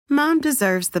Mom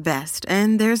deserves the best,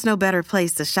 and there's no better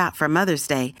place to shop for Mother's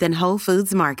Day than Whole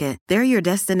Foods Market. They're your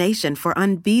destination for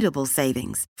unbeatable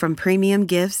savings, from premium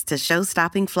gifts to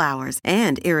show-stopping flowers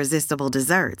and irresistible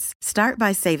desserts. Start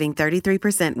by saving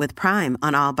 33% with Prime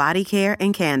on all body care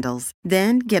and candles.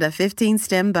 Then get a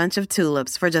 15-stem bunch of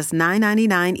tulips for just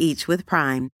 $9.99 each with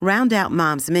Prime. Round out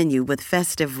Mom's menu with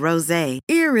festive rosé,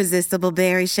 irresistible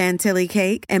berry chantilly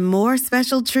cake, and more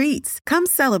special treats. Come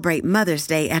celebrate Mother's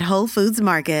Day at Whole Foods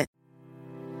Market.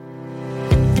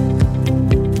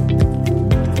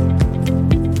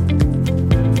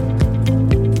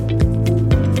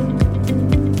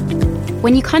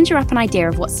 When you conjure up an idea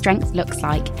of what strength looks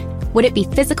like, would it be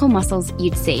physical muscles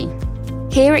you'd see?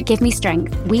 Here at Give Me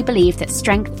Strength, we believe that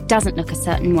strength doesn't look a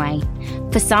certain way.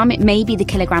 For some, it may be the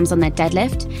kilograms on their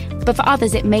deadlift, but for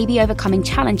others, it may be overcoming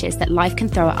challenges that life can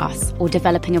throw at us or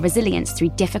developing a resilience through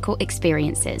difficult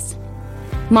experiences.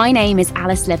 My name is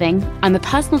Alice Living. I'm a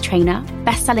personal trainer,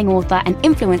 best-selling author, and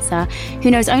influencer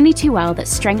who knows only too well that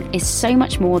strength is so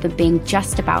much more than being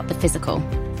just about the physical.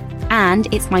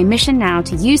 And it's my mission now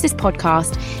to use this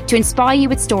podcast to inspire you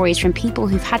with stories from people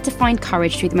who've had to find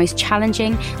courage through the most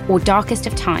challenging or darkest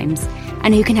of times,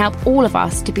 and who can help all of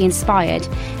us to be inspired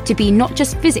to be not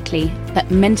just physically,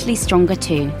 but mentally stronger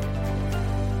too.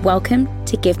 Welcome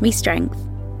to Give Me Strength.